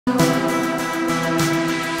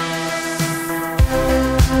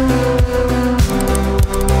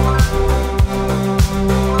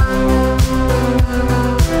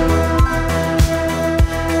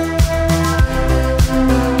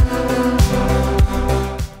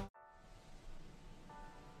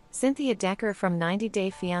Cynthia Decker from 90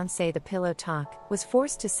 Day Fiancé The Pillow Talk was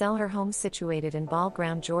forced to sell her home situated in Ball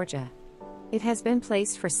Ground, Georgia. It has been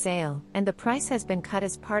placed for sale, and the price has been cut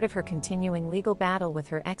as part of her continuing legal battle with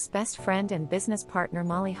her ex-best friend and business partner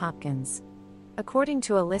Molly Hopkins. According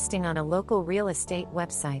to a listing on a local real estate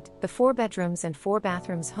website, the 4 bedrooms and 4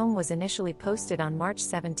 bathrooms home was initially posted on March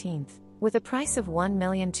 17, with a price of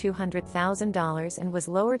 $1,200,000 and was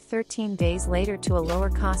lowered 13 days later to a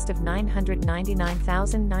lower cost of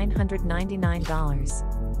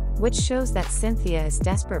 $999,999, which shows that Cynthia is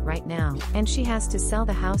desperate right now, and she has to sell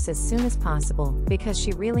the house as soon as possible because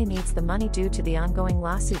she really needs the money due to the ongoing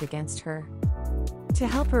lawsuit against her. To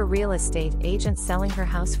help her real estate agent selling her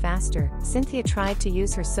house faster, Cynthia tried to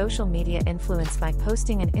use her social media influence by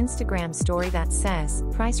posting an Instagram story that says,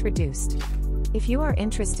 "Price reduced. If you are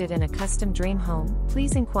interested in a custom dream home,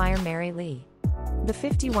 please inquire Mary Lee." The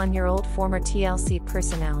 51-year-old former TLC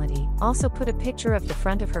personality also put a picture of the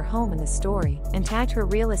front of her home in the story and tagged her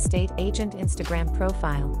real estate agent Instagram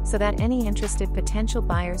profile so that any interested potential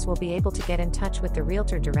buyers will be able to get in touch with the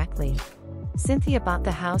realtor directly. Cynthia bought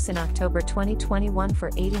the house in October 2021 for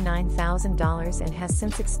 $89,000 and has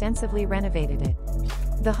since extensively renovated it.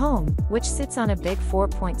 The home, which sits on a big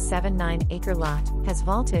 4.79-acre lot, has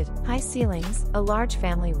vaulted, high ceilings, a large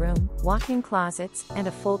family room, walk-in closets, and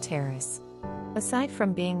a full terrace. Aside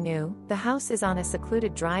from being new, the house is on a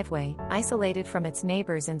secluded driveway, isolated from its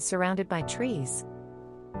neighbors and surrounded by trees.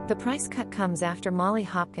 The price cut comes after Molly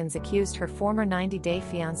Hopkins accused her former 90 Day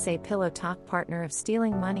Fiancé Pillow Talk partner of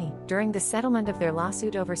stealing money during the settlement of their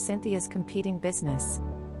lawsuit over Cynthia's competing business.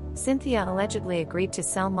 Cynthia allegedly agreed to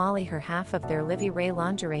sell Molly her half of their Livy Ray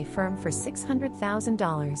lingerie firm for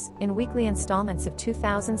 $600,000 in weekly installments of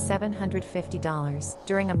 $2,750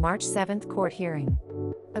 during a March 7 court hearing.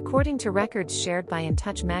 According to records shared by In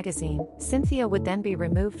Touch magazine, Cynthia would then be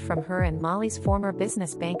removed from her and Molly's former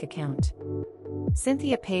business bank account.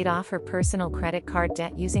 Cynthia paid off her personal credit card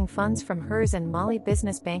debt using funds from hers and Molly's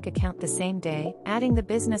business bank account the same day, adding the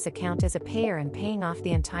business account as a payer and paying off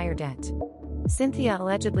the entire debt. Cynthia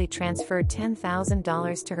allegedly transferred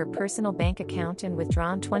 $10,000 to her personal bank account and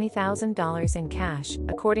withdrawn $20,000 in cash,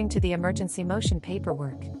 according to the emergency motion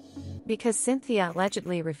paperwork. Because Cynthia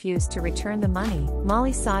allegedly refused to return the money,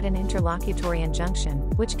 Molly sought an interlocutory injunction,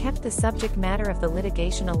 which kept the subject matter of the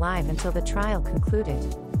litigation alive until the trial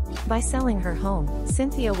concluded. By selling her home,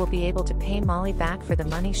 Cynthia will be able to pay Molly back for the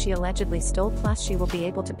money she allegedly stole, plus she will be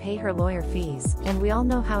able to pay her lawyer fees, and we all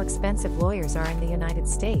know how expensive lawyers are in the United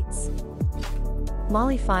States.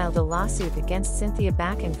 Molly filed a lawsuit against Cynthia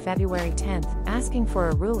back in February 10, asking for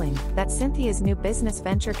a ruling that Cynthia's new business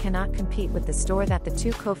venture cannot compete with the store that the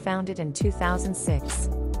two co-founded in 2006.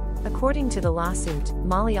 According to the lawsuit,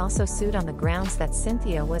 Molly also sued on the grounds that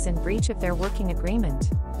Cynthia was in breach of their working agreement.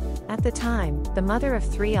 At the time, the mother of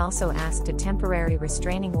 3 also asked a temporary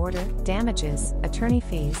restraining order, damages, attorney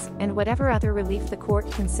fees, and whatever other relief the court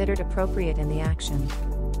considered appropriate in the action.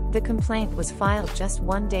 The complaint was filed just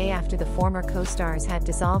one day after the former co-stars had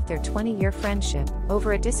dissolved their 20-year friendship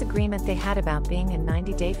over a disagreement they had about being in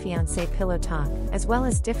 90 Day Fiancé Pillow Talk, as well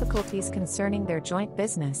as difficulties concerning their joint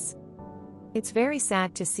business. It's very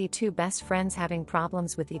sad to see 2 best friends having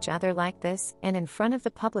problems with each other like this, and in front of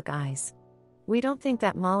the public eyes. We don't think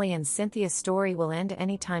that Molly and Cynthia's story will end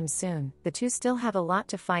anytime soon. The two still have a lot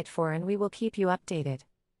to fight for, and we will keep you updated.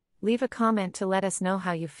 Leave a comment to let us know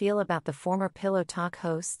how you feel about the former Pillow Talk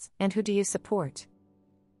hosts, and who do you support.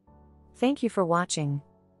 Thank you for watching.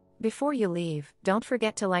 Before you leave, don't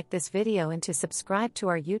forget to like this video and to subscribe to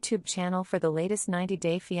our YouTube channel for the latest 90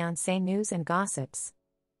 Day Fiancé news and gossips.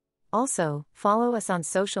 Also, follow us on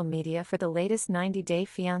social media for the latest 90 Day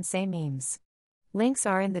Fiancé memes. Links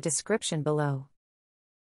are in the description below.